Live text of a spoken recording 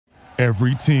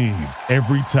Every team,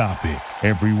 every topic,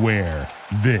 everywhere.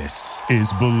 This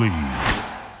is Believe.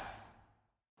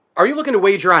 Are you looking to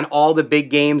wager on all the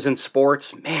big games in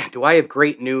sports? Man, do I have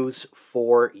great news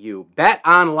for you. Bet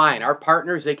Online, our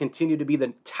partners, they continue to be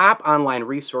the top online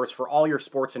resource for all your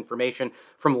sports information.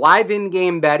 From live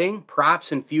in-game betting,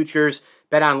 props, and futures,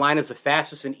 Bet Online is the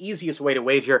fastest and easiest way to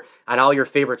wager on all your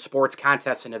favorite sports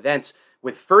contests and events.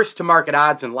 With first-to-market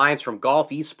odds and lines from golf,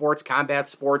 esports, combat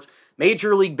sports,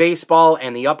 Major League Baseball,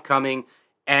 and the upcoming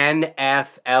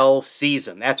NFL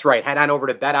season. That's right. Head on over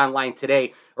to Bet Online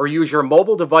today or use your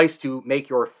mobile device to make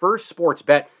your first sports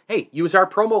bet. Hey, use our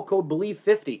promo code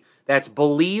BELIEVE50. That's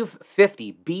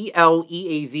BELIEVE50,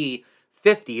 BLEAV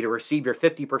 50 to receive your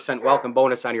 50% welcome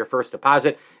bonus on your first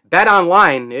deposit. Bet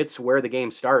Online, it's where the game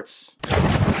starts.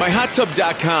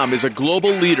 MyHotTub.com is a global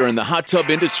leader in the hot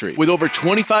tub industry with over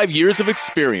 25 years of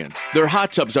experience. Their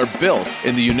hot tubs are built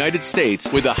in the United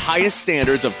States with the highest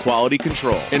standards of quality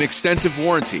control, an extensive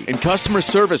warranty, and customer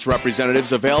service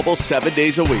representatives available 7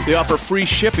 days a week. They offer free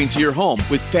shipping to your home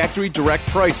with factory direct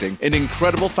pricing and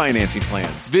incredible financing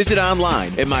plans. Visit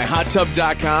online at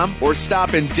MyHotTub.com or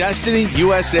stop in Destiny,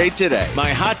 USA today.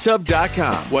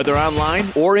 MyHotTub.com. Whether online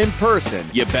or in person,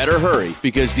 you better hurry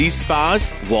because these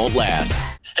spas won't last.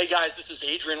 Hey guys, this is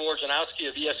Adrian Wojnarowski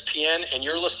of ESPN, and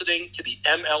you're listening to the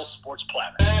ML Sports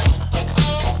Platter.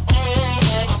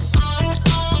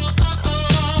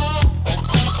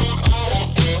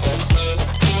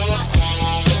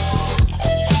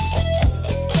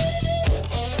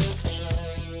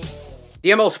 The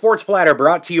ML Sports Platter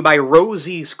brought to you by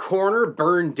Rosie's Corner,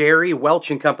 Burn Dairy, Welch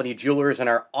 & Company Jewelers, and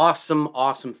our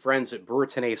awesome friends at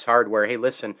Brewerton Ace Hardware. Hey,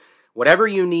 listen, whatever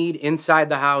you need inside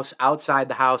the house, outside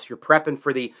the house, you're prepping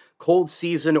for the cold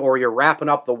season or you're wrapping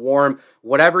up the warm,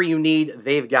 whatever you need,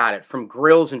 they've got it. From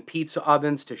grills and pizza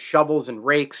ovens to shovels and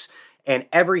rakes and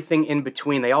everything in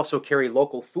between. They also carry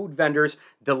local food vendors,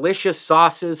 delicious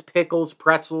sauces, pickles,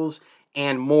 pretzels,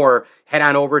 and more. Head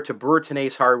on over to Brewerton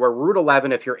Ace Hardware, Route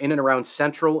 11, if you're in and around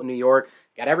Central New York.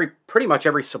 Got pretty much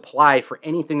every supply for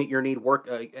anything that you need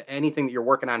anything that you're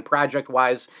working on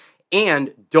project-wise.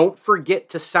 And don't forget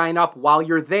to sign up while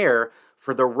you're there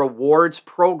for the rewards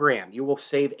program. You will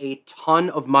save a ton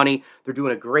of money. They're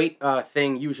doing a great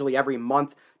thing usually every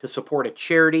month to support a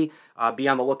charity. Be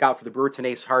on the lookout for the Brewerton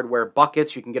Ace Hardware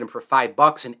buckets. You can get them for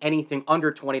 $5, and anything under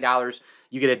 $20,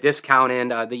 you get a discount in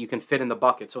that you can fit in the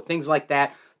bucket. So things like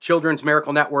that. Children's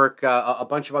Miracle Network, a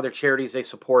bunch of other charities they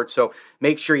support. So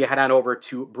make sure you head on over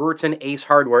to Brewerton Ace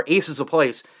Hardware. Ace is a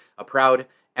place, a proud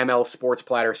ML Sports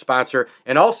Platter sponsor.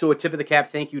 And also a tip of the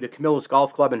cap thank you to Camillus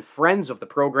Golf Club and friends of the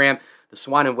program, the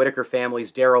Swan and Whitaker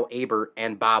families, Daryl Aber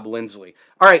and Bob Lindsley.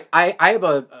 All right, I have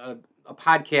a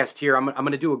podcast here. I'm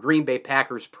going to do a Green Bay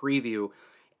Packers preview.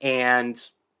 And,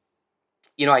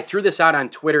 you know, I threw this out on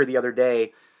Twitter the other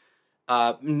day.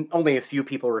 Only a few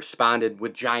people responded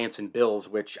with Giants and Bills,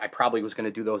 which I probably was going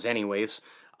to do those anyways.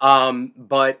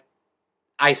 But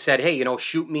I said, hey, you know,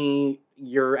 shoot me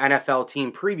your NFL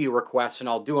team preview requests and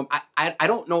I'll do them. I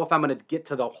don't know if I'm going to get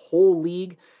to the whole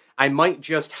league. I might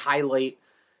just highlight,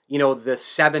 you know, the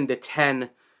 7 to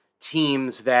 10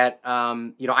 teams that,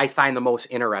 you know, I find the most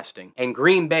interesting. And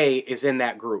Green Bay is in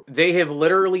that group. They have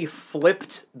literally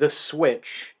flipped the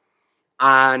switch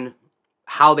on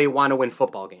how they want to win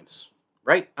football games,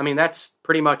 right? I mean, that's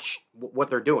pretty much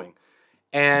what they're doing.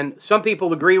 And some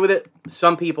people agree with it.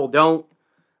 Some people don't.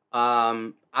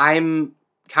 I'm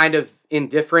kind of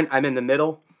indifferent. I'm in the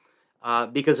middle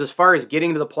because as far as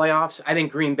getting to the playoffs, I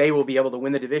think Green Bay will be able to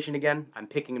win the division again. I'm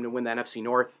picking them to win the NFC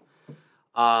North.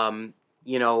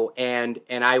 You know, and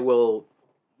I will,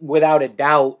 without a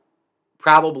doubt,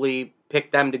 probably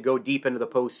pick them to go deep into the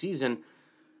postseason.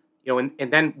 You know,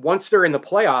 and then once they're in the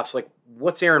playoffs, like,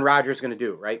 what's Aaron Rodgers going to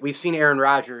do, right? We've seen Aaron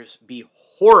Rodgers be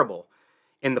horrible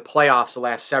in the playoffs the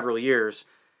last several years,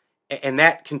 and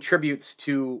that contributes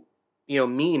to, you know,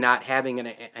 me not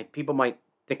having people might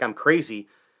think I'm crazy,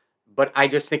 but I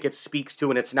just think it speaks to,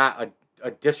 and it's not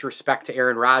a disrespect to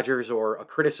Aaron Rodgers or a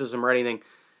criticism or anything.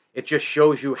 It just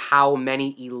shows you how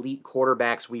many elite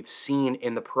quarterbacks we've seen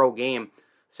in the pro game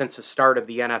since the start of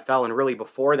the NFL, and really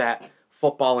before that,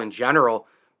 football in general.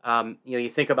 You know, you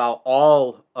think about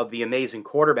all of the amazing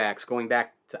quarterbacks going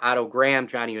back to Otto Graham,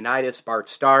 Johnny Unitas, Bart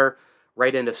Starr,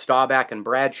 right into Staubach and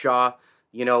Bradshaw,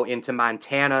 you know, into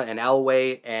Montana and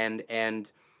Elway and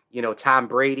you know, Tom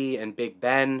Brady and Big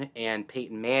Ben and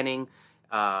Peyton Manning,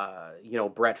 you know,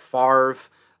 Brett Favre.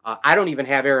 I don't even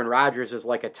have Aaron Rodgers as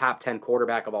like a top 10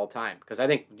 quarterback of all time because I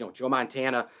think, you know, Joe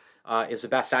Montana is the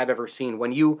best I've ever seen.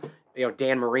 When you know,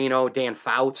 Dan Marino, Dan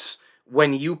Fouts,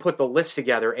 when you put the list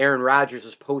together, Aaron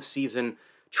Rodgers' postseason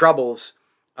troubles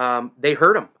they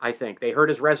hurt him, I think. They hurt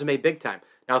his resume big time.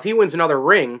 Now, if he wins another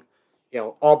ring,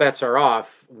 all bets are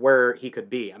off where he could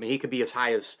be. I mean, he could be as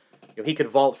high as, he could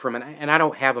vault from, and I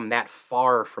don't have him that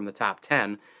far from the top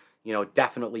 10,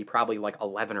 definitely probably like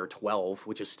 11 or 12,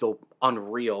 which is still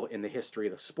unreal in the history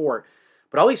of the sport.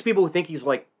 But all these people who think he's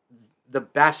like the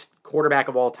best quarterback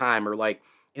of all time or like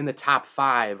in the top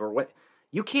 5 or what,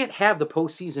 you can't have the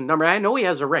postseason number. I know he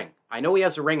has a ring. And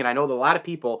I know that a lot of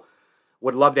people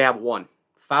would love to have one.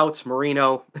 Fouts,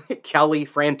 Marino, Kelly,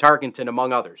 Fran Tarkenton,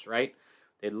 among others, right?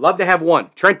 They'd love to have one.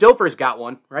 Trent Dilfer's got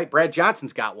one, right? Brad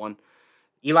Johnson's got one.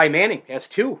 Eli Manning has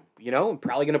 2,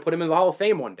 probably going to put him in the Hall of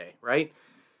Fame one day, right?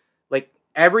 Like,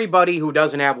 everybody who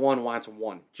doesn't have one wants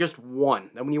one. Just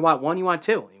one. Then when you want one, you want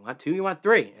 2. You want 2, you want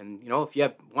 3. And, if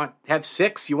you have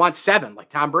 6, you want 7, like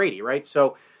Tom Brady, right?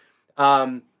 So,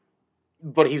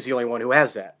 but he's the only one who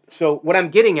has that. So what I'm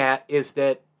getting at is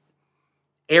that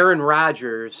Aaron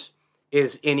Rodgers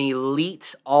is an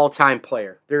elite all-time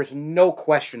player. There's no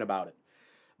question about it.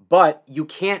 But you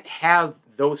can't have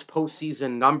those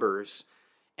postseason numbers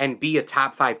and be a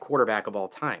top 5 quarterback of all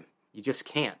time. You just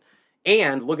can't.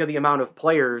 And look at the amount of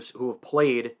players who have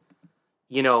played,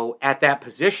 at that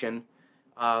position,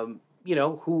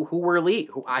 who were elite,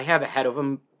 who I have ahead of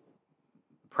them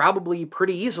probably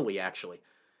pretty easily, actually.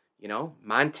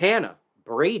 Montana,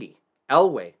 Brady,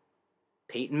 Elway,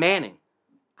 Peyton Manning.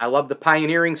 I love the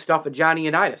pioneering stuff of Johnny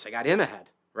Unitas. I got him ahead,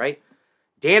 right?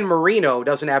 Dan Marino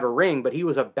doesn't have a ring, but he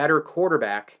was a better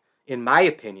quarterback, in my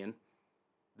opinion,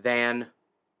 than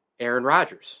Aaron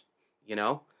Rodgers,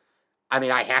 I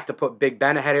mean, I have to put Big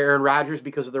Ben ahead of Aaron Rodgers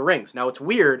because of the rings. Now, it's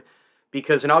weird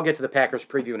because, and I'll get to the Packers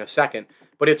preview in a second,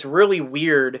 but it's really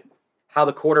weird how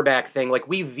the quarterback thing, like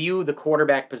we view the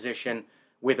quarterback position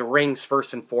with rings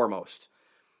first and foremost.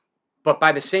 But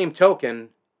by the same token,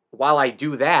 while I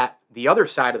do that, the other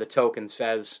side of the token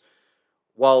says,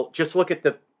 well, just look at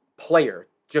the player,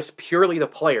 just purely the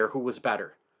player who was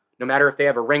better, no matter if they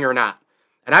have a ring or not.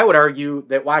 And I would argue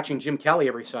that watching Jim Kelly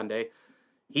every Sunday,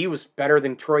 he was better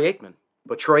than Troy Aikman.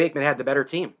 But Troy Aikman had the better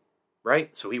team,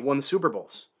 right? So he won the Super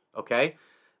Bowls, okay?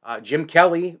 Jim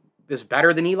Kelly is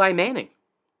better than Eli Manning,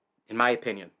 in my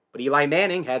opinion. But Eli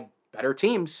Manning had better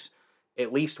teams,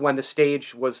 at least when the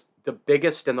stage was the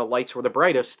biggest and the lights were the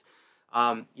brightest.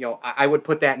 I would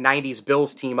put that 90s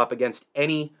Bills team up against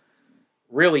any,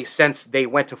 really since they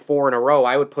went to 4 in a row,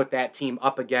 I would put that team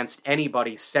up against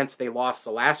anybody since they lost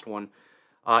the last one.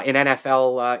 In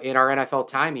NFL, in our NFL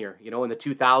time here, in the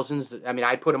 2000s, I mean,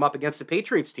 I'd put them up against the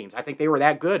Patriots teams. I think they were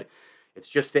that good. It's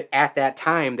just that at that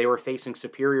time, they were facing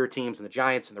superior teams, and the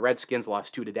Giants and the Redskins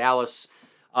lost 2 to Dallas.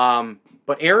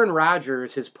 But Aaron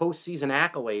Rodgers, his postseason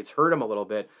accolades hurt him a little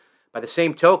bit. By the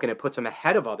same token, it puts him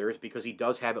ahead of others because he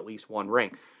does have at least one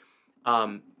ring.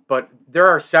 But there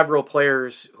are several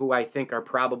players who I think are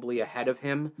probably ahead of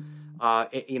him.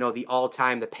 The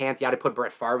all-time, the Pantheon, I'd put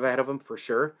Brett Favre ahead of him for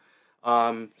sure.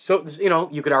 So,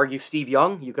 you could argue Steve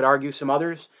Young. You could argue some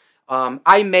others. Now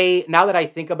that I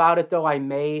think about it, though, I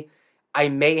may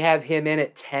have him in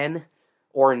at 10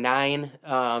 or 9.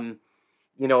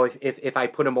 If I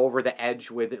put him over the edge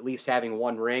with at least having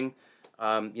one ring,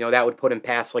 that would put him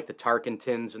past like the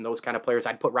Tarkentons and those kind of players.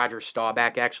 I'd put Roger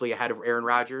Staubach actually ahead of Aaron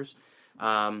Rodgers.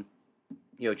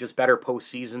 Just better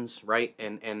postseasons, right?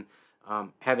 And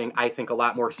having, I think, a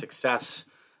lot more success,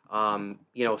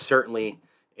 certainly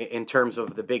in terms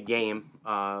of the big game,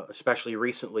 especially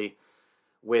recently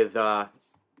with Aaron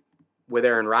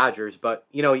Rodgers. But,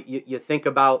 you think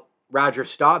about Roger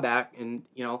Staubach and,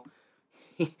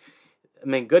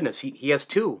 goodness, he has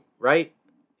 2, right?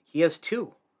 He has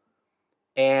 2.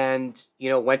 And,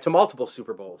 went to multiple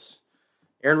Super Bowls.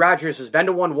 Aaron Rodgers has been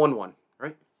to one, won one,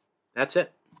 right? That's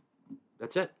it.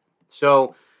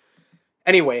 So,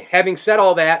 anyway, having said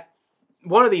all that,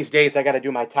 one of these days I got to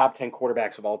do my top 10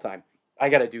 quarterbacks of all time. I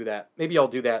got to do that. Maybe I'll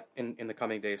do that in the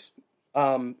coming days.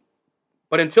 But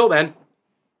until then,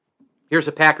 here's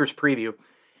a Packers preview.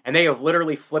 And they have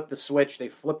literally flipped the switch. They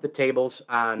flipped the tables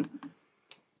on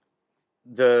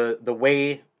the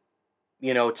way,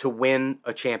 to win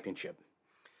a championship.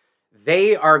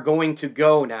 They are going to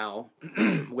go now,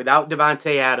 without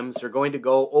Davante Adams, they're going to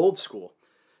go old school.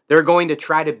 They're going to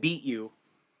try to beat you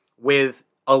with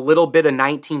a little bit of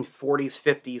 1940s,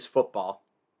 50s football.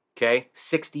 Okay,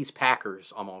 60s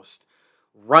Packers almost.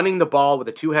 Running the ball with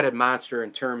a two-headed monster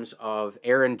in terms of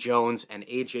Aaron Jones and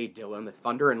A.J. Dillon, the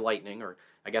Thunder and Lightning, or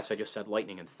I guess I just said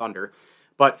Lightning and Thunder.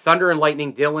 But Thunder and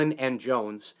Lightning, Dillon and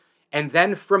Jones. And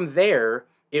then from there,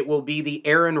 it will be the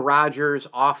Aaron Rodgers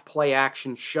off-play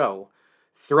action show,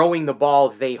 throwing the ball,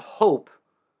 they hope,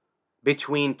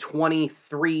 between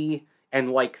 23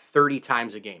 and like 30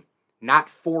 times a game. Not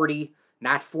 40,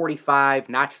 not 45,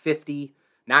 not 50,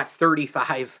 not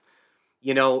 35.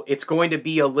 You know, it's going to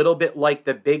be a little bit like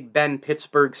the Big Ben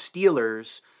Pittsburgh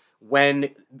Steelers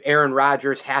when Aaron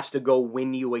Rodgers has to go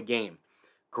win you a game.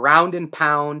 Ground and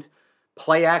pound,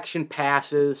 play action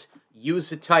passes, use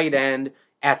the tight end,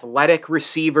 athletic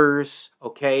receivers,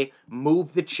 okay?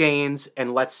 Move the chains,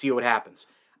 and let's see what happens.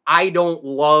 I don't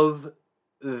love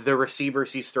the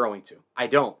receivers he's throwing to. I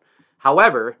don't.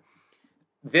 However,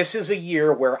 this is a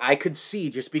year where I could see,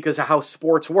 just because of how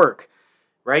sports work,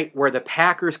 right, where the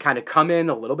Packers kind of come in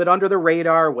a little bit under the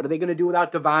radar. What are they going to do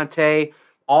without Devontae?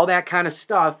 All that kind of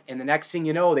stuff. And the next thing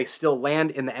you know, they still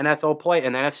land in the NFL play,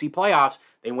 in the NFC playoffs.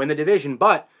 They win the division,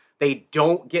 but they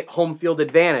don't get home field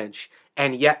advantage,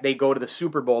 and yet they go to the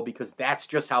Super Bowl because that's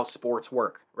just how sports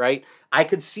work, right? I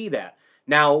could see that.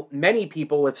 Now, many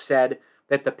people have said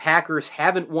that the Packers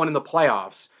haven't won in the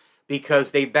playoffs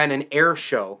because they've been an air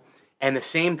show, and the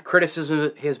same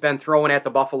criticism has been thrown at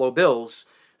the Buffalo Bills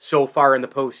so far in the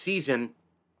postseason,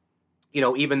 you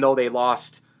know, even though they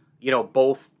lost, you know,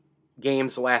 both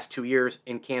games the last 2 years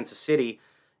in Kansas City.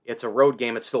 It's a road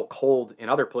game. It's still cold in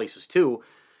other places too.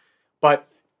 But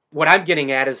what I'm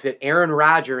getting at is that Aaron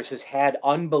Rodgers has had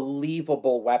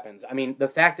unbelievable weapons. I mean, the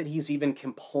fact that he's even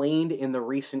complained in the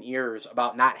recent years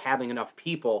about not having enough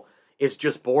people is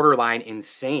just borderline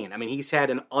insane. I mean, he's had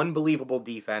an unbelievable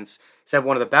defense. He's had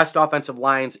one of the best offensive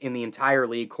lines in the entire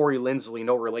league. Corey Linsley,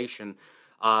 no relation,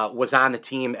 was on the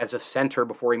team as a center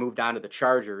before he moved on to the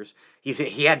Chargers.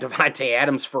 He had Davante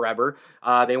Adams forever.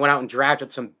 They went out and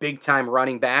drafted some big-time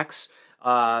running backs.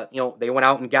 They went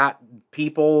out and got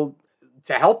people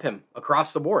to help him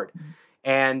across the board.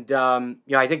 And,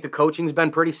 I think the coaching's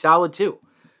been pretty solid too.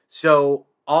 So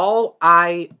all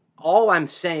I'm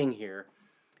saying here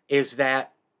is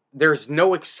that there's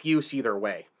no excuse either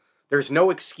way. There's no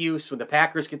excuse when the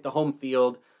Packers get the home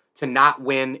field to not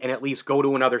win and at least go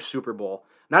to another Super Bowl.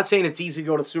 I'm not saying it's easy to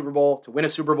go to the Super Bowl, to win a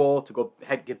Super Bowl, to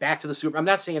get back to the Super Bowl. I'm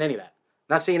not saying any of that.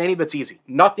 I'm not saying any of it's easy.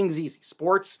 Nothing's easy.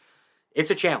 Sports,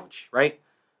 it's a challenge, right?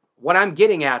 What I'm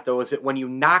getting at, though, is that when you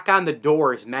knock on the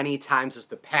door as many times as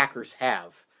the Packers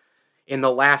have in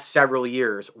the last several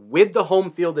years, with the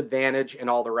home field advantage and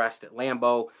all the rest at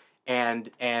Lambeau and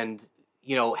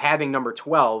having number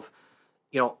 12,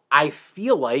 I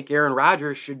feel like Aaron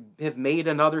Rodgers should have made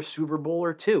another Super Bowl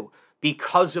or two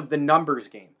because of the numbers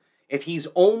game. If he's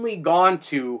only gone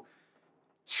to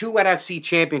 2 NFC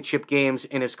championship games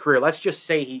in his career, let's just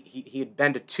say he had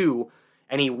been to 2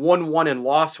 and he won 1 and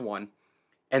lost 1,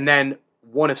 and then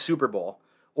won a Super Bowl,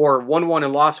 or won 1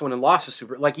 and lost 1 and lost a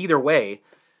Super Bowl. Like, either way,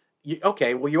 you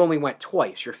only went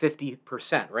twice. You're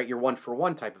 50%, right? You're 1 for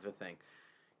 1 type of a thing.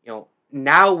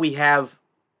 Now we have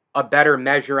a better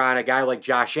measure on a guy like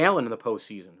Josh Allen in the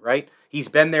postseason, right? He's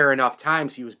been there enough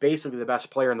times. He was basically the best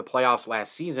player in the playoffs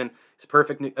last season. He's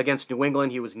perfect against New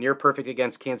England. He was near perfect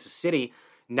against Kansas City.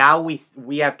 Now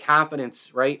we have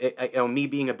confidence, right? Me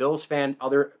being a Bills fan,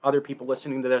 other people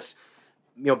listening to this,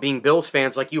 being Bills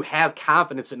fans, like, you have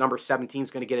confidence that number 17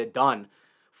 is going to get it done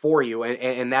for you.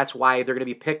 And that's why they're going to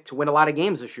be picked to win a lot of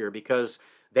games this year, because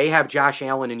they have Josh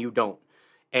Allen and you don't.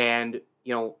 And,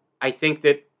 I think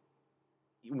that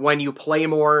when you play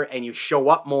more and you show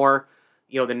up more,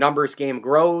 the numbers game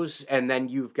grows, and then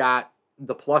you've got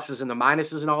the pluses and the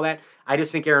minuses and all that. I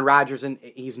just think Aaron Rodgers, and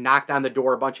he's knocked on the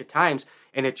door a bunch of times,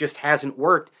 and it just hasn't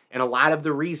worked. And a lot of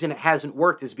the reason it hasn't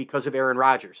worked is because of Aaron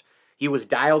Rodgers. He was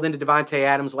dialed into Davante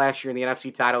Adams last year in the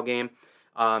NFC title game.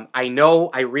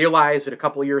 I realized that a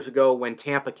couple of years ago when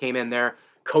Tampa came in there,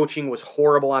 coaching was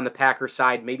horrible on the Packers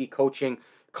side. Maybe coaching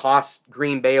cost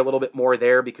Green Bay a little bit more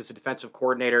there because the defensive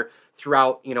coordinator threw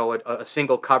out, a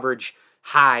single coverage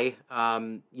high,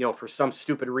 for some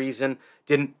stupid reason,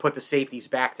 didn't put the safeties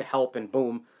back to help, and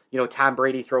boom, Tom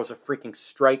Brady throws a freaking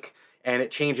strike, and it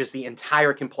changes the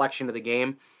entire complexion of the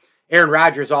game. Aaron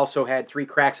Rodgers also had 3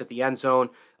 cracks at the end zone.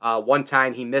 One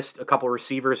time he missed a couple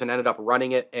receivers and ended up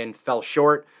running it and fell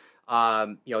short.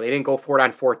 They didn't go for it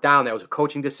on 4th down. That was a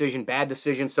coaching decision, bad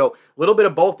decision. So a little bit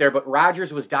of both there, but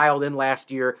Rodgers was dialed in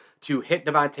last year to hit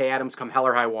Davante Adams come hell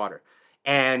or high water.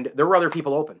 And there were other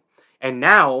people open. And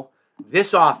now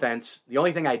this offense, the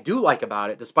only thing I do like about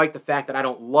it, despite the fact that I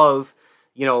don't love,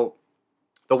 the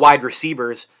wide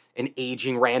receivers, an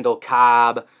aging Randall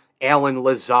Cobb, Alan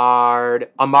Lazard,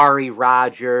 Amari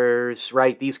Rodgers,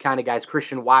 right? These kind of guys,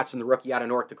 Christian Watson, the rookie out of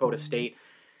North Dakota State.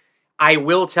 I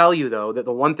will tell you, though, that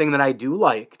the one thing that I do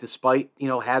like, despite,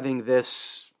 having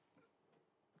this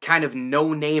kind of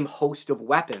no-name host of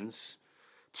weapons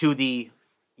to the,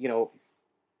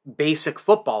 basic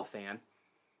football fan,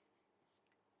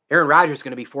 Aaron Rodgers is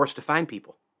going to be forced to find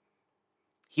people.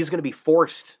 He's going to be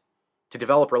forced to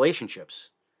develop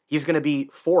relationships. He's going to be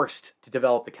forced to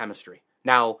develop the chemistry.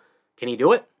 Now, can he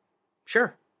do it?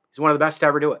 Sure. He's one of the best to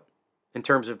ever do it in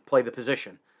terms of play the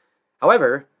position.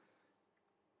 However,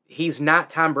 he's not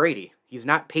Tom Brady. He's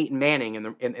not Peyton Manning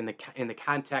in the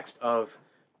context of,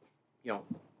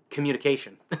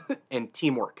 communication and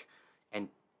teamwork and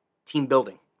team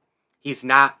building. He's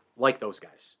not like those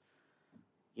guys.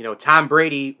 Tom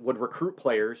Brady would recruit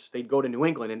players. They'd go to New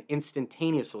England, and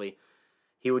instantaneously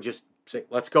he would just say,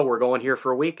 let's go. We're going here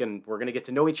for a week, and we're going to get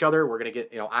to know each other. We're going to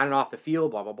get, on and off the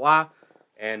field, blah, blah, blah.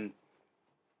 And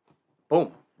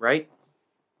boom, right?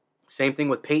 Same thing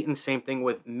with Peyton. Same thing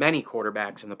with many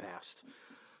quarterbacks in the past.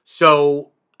 So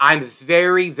I'm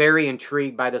very, very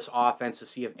intrigued by this offense to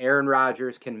see if Aaron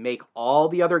Rodgers can make all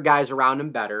the other guys around him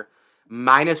better,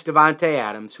 minus Davante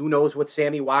Adams. Who knows what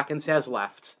Sammy Watkins has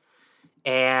left.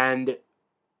 And,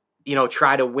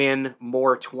 try to win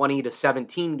more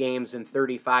 20-17 games than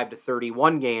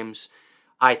 35-31 games.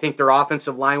 I think their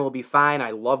offensive line will be fine.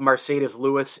 I love Mercedes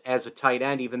Lewis as a tight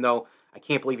end, even though I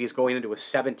can't believe he's going into his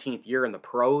 17th year in the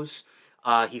pros.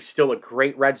 He's still a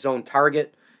great red zone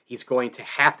target. He's going to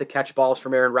have to catch balls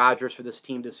from Aaron Rodgers for this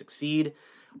team to succeed.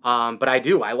 But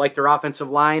I like their offensive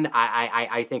line.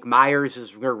 I think Myers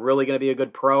is really going to be a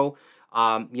good pro.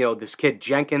 This kid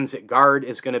Jenkins at guard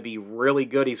is going to be really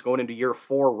good. He's going into year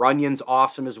 4. Runyon's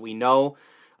awesome, as we know.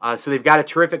 So they've got a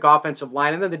terrific offensive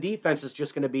line. And then the defense is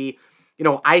just going to be,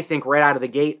 I think right out of the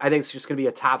gate, I think it's just going to be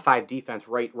a top 5 defense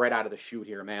right out of the chute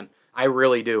here, man. I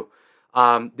really do.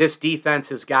 This defense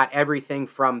has got everything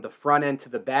from the front end to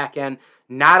the back end.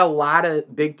 Not a lot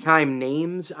of big-time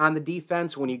names on the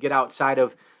defense when you get outside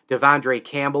of Devondre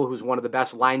Campbell, who's one of the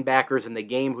best linebackers in the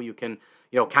game, who you can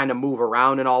kind of move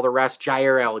around and all the rest.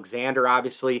 Jair Alexander,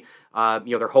 obviously,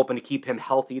 they're hoping to keep him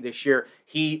healthy this year.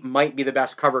 He might be the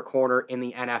best cover corner in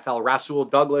the NFL. Rasul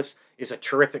Douglas is a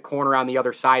terrific corner on the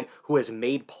other side who has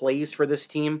made plays for this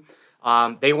team.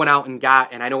 They went out and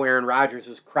got, and I know Aaron Rodgers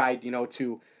has cried,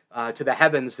 to the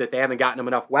heavens that they haven't gotten him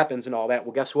enough weapons and all that.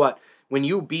 Well, guess what? When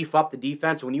you beef up the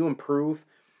defense, when you improve,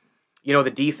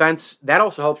 the defense, that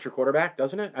also helps your quarterback,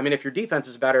 doesn't it? I mean, if your defense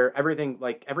is better,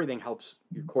 everything helps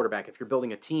your quarterback if you're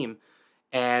building a team.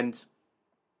 And,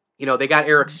 they got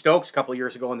Eric Stokes a couple of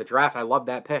years ago in the draft. I love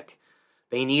that pick.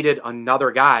 They needed another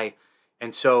guy.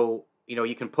 And so,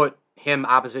 you can put him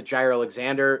opposite Jair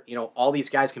Alexander. All these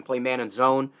guys can play man and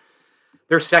zone.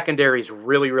 Their secondary is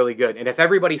really, really good. And if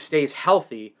everybody stays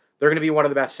healthy, they're going to be one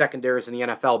of the best secondaries in the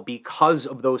NFL because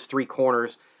of those 3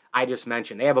 corners I just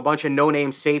mentioned. They have a bunch of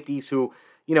no-name safeties who,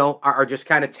 are just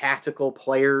kind of tactical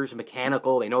players,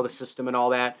 mechanical. They know the system and all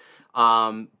that.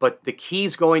 But the key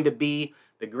is going to be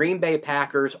the Green Bay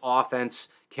Packers offense.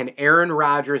 Can Aaron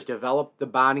Rodgers develop the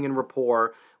bonding and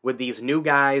rapport with these new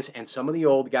guys and some of the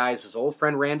old guys, his old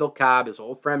friend Randall Cobb, his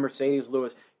old friend Mercedes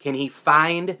Lewis? Can he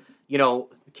find,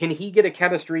 can he get a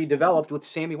chemistry developed with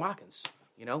Sammy Watkins,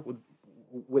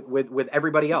 with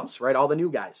everybody else, right? All the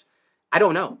new guys. I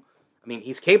don't know. I mean,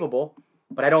 he's capable,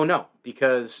 but I don't know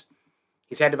because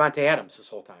he's had Davante Adams this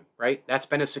whole time, right? That's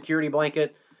been his security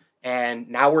blanket, and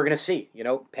now we're going to see.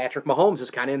 Patrick Mahomes is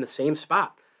kind of in the same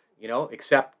spot,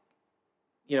 except,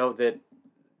 that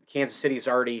Kansas City's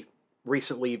already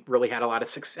recently really had a lot of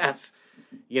success,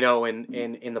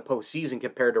 in the postseason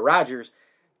compared to Rodgers.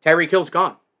 Tyreek Hill's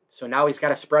gone, so now he's got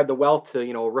to spread the wealth to,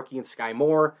 a rookie in Sky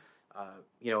Moore,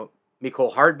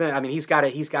 Mecole Hardman. I mean, he's got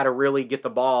to really get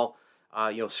the ball.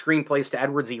 Screenplays to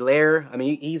Edwards-Helaire. I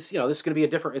mean, he's, this is going to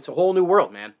be it's a whole new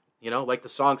world, man. Like the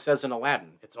song says in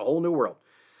Aladdin, it's a whole new world.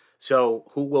 So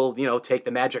who will, take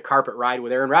the magic carpet ride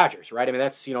with Aaron Rodgers, right? I mean,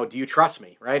 that's, do you trust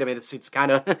me, right? I mean, it's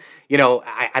kind of,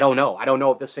 I don't know. I don't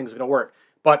know if this thing's going to work.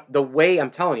 But the way,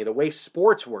 I'm telling you, the way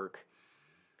sports work,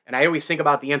 and I always think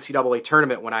about the NCAA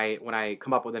tournament when I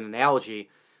come up with an analogy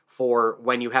for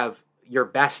when you have your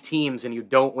best teams and you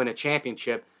don't win a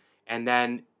championship, and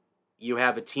then you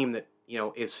have a team that,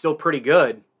 is still pretty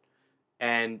good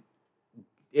and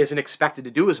isn't expected to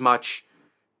do as much,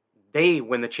 they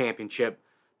win the championship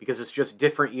because it's just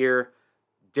different year,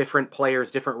 different players,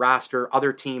 different roster,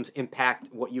 other teams impact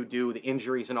what you do, the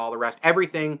injuries and all the rest.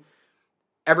 Everything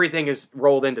is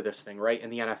rolled into this thing, right, in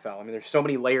the NFL. I mean, there's so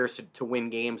many layers to win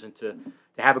games and to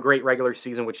have a great regular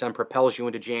season, which then propels you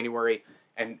into January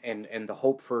and the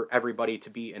hope for everybody to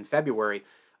be in February.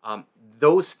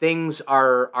 Those things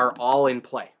are all in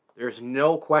play. There's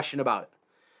no question about it.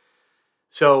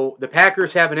 So the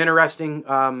Packers have an interesting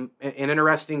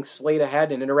slate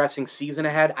ahead, an interesting season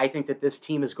ahead. I think that this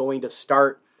team is going to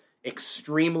start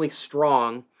extremely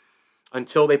strong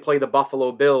until they play the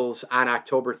Buffalo Bills on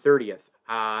October 30th.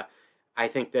 I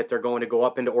think that they're going to go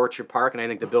up into Orchard Park, and I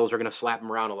think the Bills are going to slap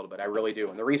them around a little bit. I really do.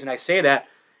 And the reason I say that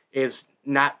is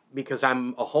not because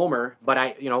I'm a homer,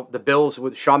 but the Bills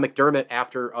with Sean McDermott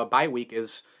after a bye week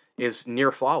is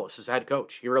near flawless as head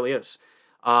coach. He really is.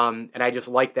 And I just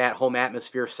like that home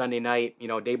atmosphere Sunday night,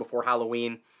 day before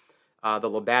Halloween. The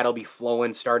Labatt will be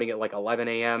flowing starting at like 11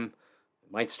 a.m.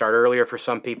 It might start earlier for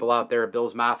some people out there at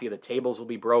Bills Mafia. The tables will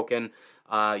be broken.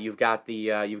 You've got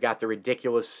the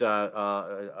ridiculous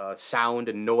sound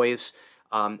and noise.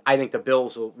 I think the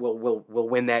Bills will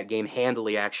win that game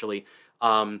handily, actually.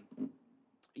 But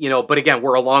again,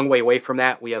 we're a long way away from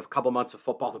that. We have a couple months of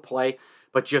football to play,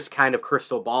 but just kind of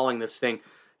crystal balling this thing.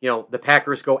 The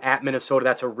Packers go at Minnesota.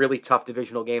 That's a really tough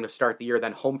divisional game to start the year.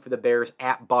 Then home for the Bears,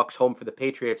 at Bucks, home for the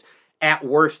Patriots. At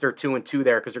worst, they're 2-2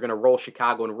 there because they're going to roll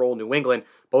Chicago and roll New England.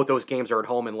 Both those games are at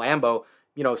home in Lambeau.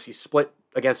 So you split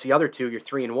against the other two, you're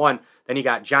 3-1. Then you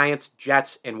got Giants,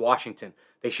 Jets, and Washington.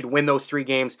 They should win those 3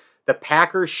 games. The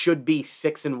Packers should be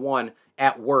 6-1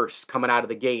 at worst coming out of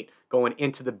the gate, going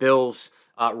into the Bills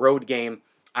road game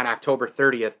on October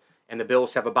 30th, and the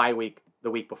Bills have a bye week the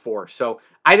week before. So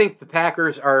I think the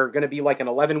Packers are going to be like an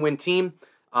 11-win team.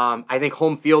 I think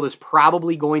home field is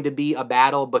probably going to be a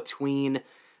battle between,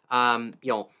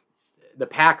 the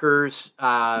Packers,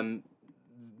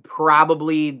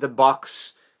 probably the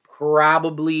Bucks,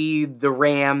 probably the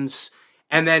Rams,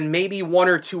 and then maybe 1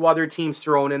 or 2 other teams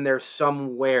thrown in there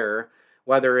somewhere,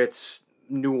 whether it's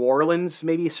New Orleans,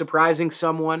 maybe surprising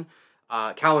someone.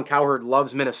 Colin Cowherd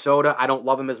loves Minnesota. I don't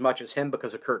love him as much as him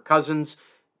because of Kirk Cousins.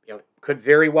 Could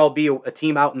very well be a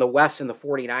team out in the West in the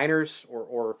 49ers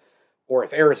or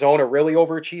if Arizona really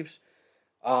overachieves.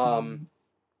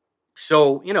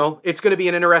 So, it's going to be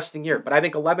an interesting year. But I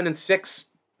think 11-6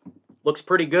 looks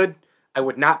pretty good. I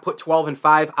would not put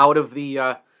 12-5 out of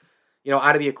the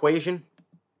equation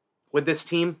with this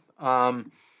team.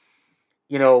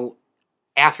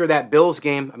 After that Bills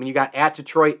game, you got at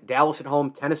Detroit, Dallas at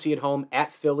home, Tennessee at home,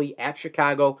 at Philly, at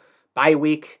Chicago, bye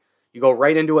week. You go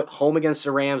right into it, home against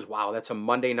the Rams. Wow, that's a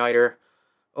Monday nighter.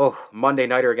 Oh, Monday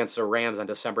nighter against the Rams on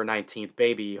December 19th,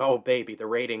 baby. Oh, baby, the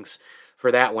ratings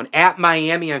for that one. At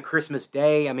Miami on Christmas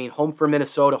Day. Home for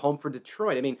Minnesota, home for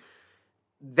Detroit.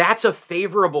 That's a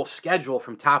favorable schedule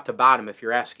from top to bottom if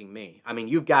you're asking me.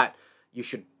 You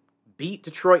should beat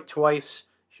Detroit twice.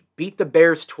 You should beat the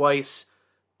Bears twice.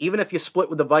 Even if you split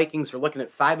with the Vikings, you're looking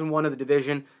at 5-1 of the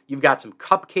division. You've got some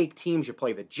cupcake teams. You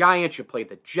play the Giants. You play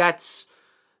the Jets.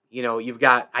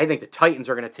 I think the Titans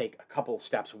are going to take a couple of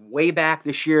steps way back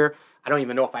this year. I don't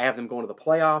even know if I have them going to the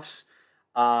playoffs.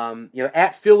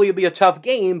 At Philly will be a tough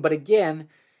game, but again,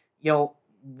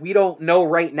 we don't know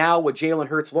right now what Jalen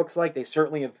Hurts looks like. They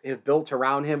certainly have built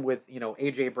around him with,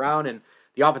 A.J. Brown, and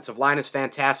the offensive line is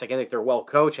fantastic. I think they're well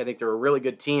coached. I think they're a really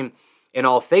good team in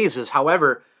all phases.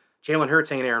 However, Jalen Hurts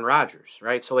ain't Aaron Rodgers,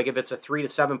 right? So, if it's a 3 to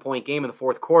 7 point game in the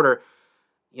fourth quarter,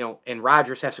 and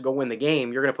Rodgers has to go win the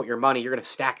game, you're going to put your money, you're going to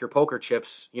stack your poker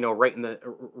chips,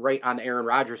 right on the Aaron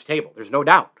Rodgers table. There's no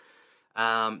doubt.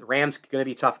 Rams going to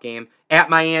be a tough game. At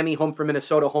Miami, home for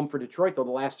Minnesota, home for Detroit, though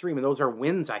the last 3, those are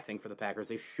wins, I think, for the Packers.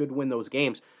 They should win those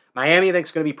games. Miami, I think,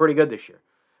 is going to be pretty good this year.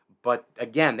 But,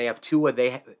 again, they have Tua,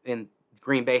 and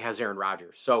Green Bay has Aaron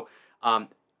Rodgers. So,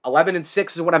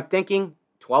 11-6 is what I'm thinking.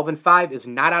 12-5 is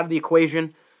not out of the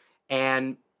equation.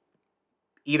 And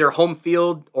either home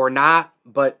field or not,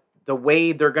 but the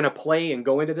way they're going to play and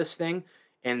go into this thing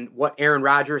and what Aaron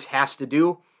Rodgers has to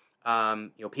do,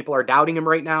 people are doubting him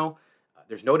right now.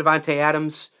 There's no Devontae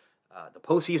Adams. The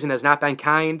postseason has not been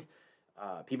kind.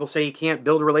 People say he can't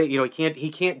build a relate. He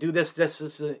can't do this.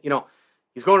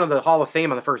 He's going to the Hall of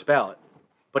Fame on the first ballot,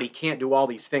 but he can't do all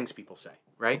these things, people say,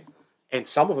 right? And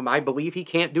some of them I believe he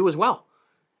can't do as well.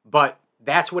 But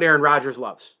that's what Aaron Rodgers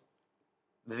loves.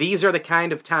 These are the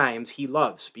kind of times he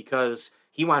loves because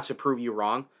he wants to prove you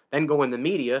wrong, then go in the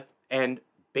media and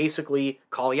basically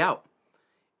call you out.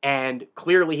 And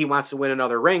clearly he wants to win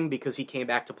another ring because he came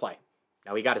back to play.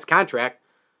 Now he got his contract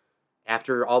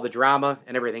after all the drama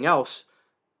and everything else,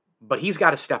 but he's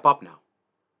got to step up now.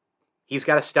 He's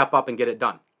got to step up and get it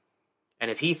done.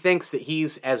 And if he thinks that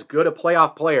he's as good a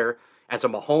playoff player as a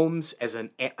Mahomes,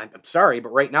 I'm sorry,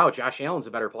 but right now Josh Allen's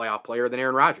a better playoff player than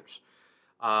Aaron Rodgers.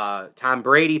 Tom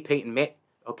Brady, Peyton Manning,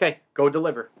 okay, go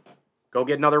deliver. Go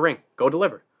get another ring. Go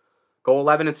deliver. Go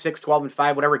 11-6,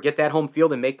 12-5, whatever. Get that home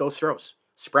field and make those throws.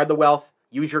 Spread the wealth.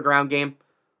 Use your ground game.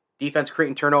 Defense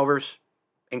creating turnovers.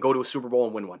 And go to a Super Bowl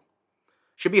and win one.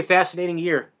 Should be a fascinating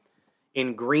year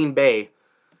in Green Bay,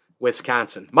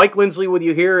 Wisconsin. Mike Lindsley with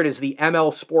you here. It is the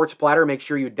ML Sports Platter. Make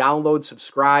sure you download,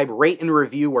 subscribe, rate, and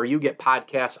review where you get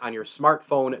podcasts on your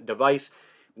smartphone device.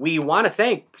 We want to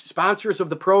thank sponsors of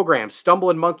the program, Stumble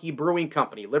and Monkey Brewing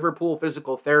Company, Liverpool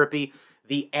Physical Therapy,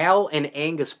 the Al and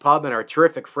Angus Pub, and our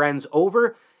terrific friends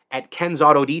over at Ken's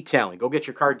Auto Detailing. Go get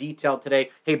your car detailed today.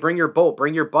 Hey, bring your boat,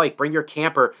 bring your bike, bring your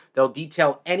camper. They'll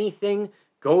detail anything.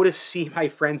 Go to see my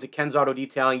friends at Ken's Auto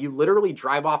Detailing. You literally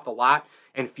drive off the lot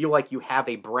and feel like you have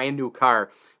a brand new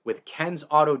car with Ken's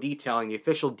Auto Detailing, the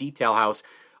official detail house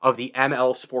of the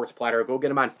ML Sports Platter. Go get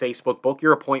them on Facebook. Book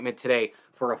your appointment today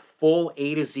for a full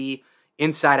A to Z,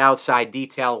 inside, outside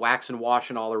detail, wax and wash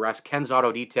and all the rest. Ken's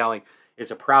Auto Detailing is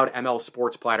a proud ML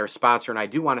Sports Platter sponsor, and I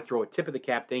do want to throw a tip of the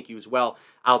cap thank you as well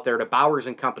out there to Bowers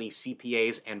 & Company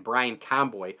CPAs and Brian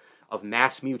Comboy of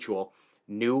Mass Mutual,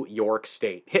 New York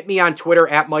State. Hit me on Twitter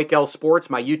at Mike L Sports,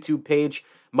 my YouTube page,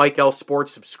 Mike L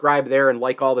Sports. Subscribe there and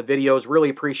like all the videos. Really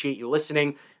appreciate you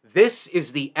listening. This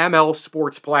is the ML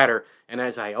Sports Platter, and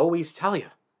as I always tell you,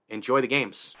 enjoy the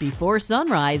games. Before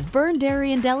sunrise, Byrne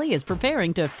Dairy and Deli is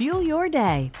preparing to fuel your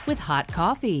day with hot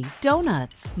coffee,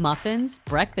 donuts, muffins,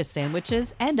 breakfast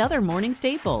sandwiches, and other morning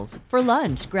staples. For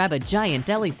lunch, grab a giant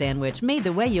deli sandwich made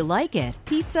the way you like it.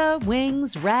 Pizza,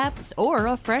 wings, wraps, or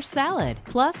a fresh salad.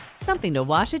 Plus, something to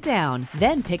wash it down.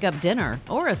 Then pick up dinner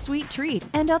or a sweet treat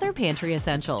and other pantry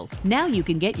essentials. Now you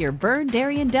can get your Byrne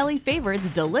Dairy and Deli favorites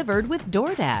delivered with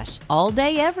DoorDash. All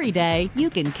day, every day, you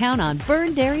can count on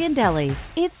Byrne Dairy and Deli.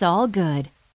 It's all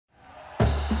good.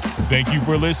 Thank you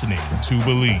for listening to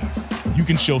Believe. You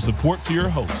can show support to your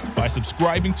host by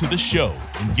subscribing to the show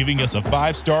and giving us a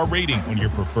 5-star rating on your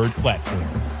preferred platform.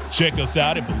 Check us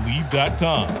out at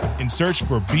Believe.com and search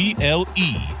for BLEAV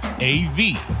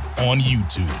on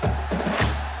YouTube.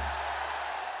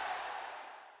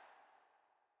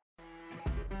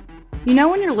 You know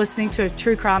when you're listening to a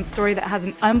true crime story that has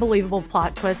an unbelievable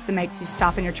plot twist that makes you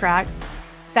stop in your tracks?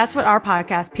 That's what our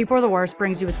podcast, People Are the Worst,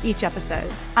 brings you with each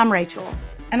episode. I'm Rachel.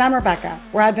 And I'm Rebecca.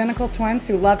 We're identical twins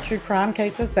who love true crime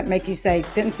cases that make you say,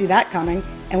 didn't see that coming,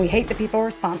 and we hate the people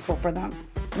responsible for them.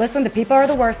 Listen to People Are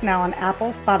the Worst now on Apple,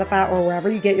 Spotify, or wherever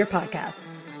you get your podcasts.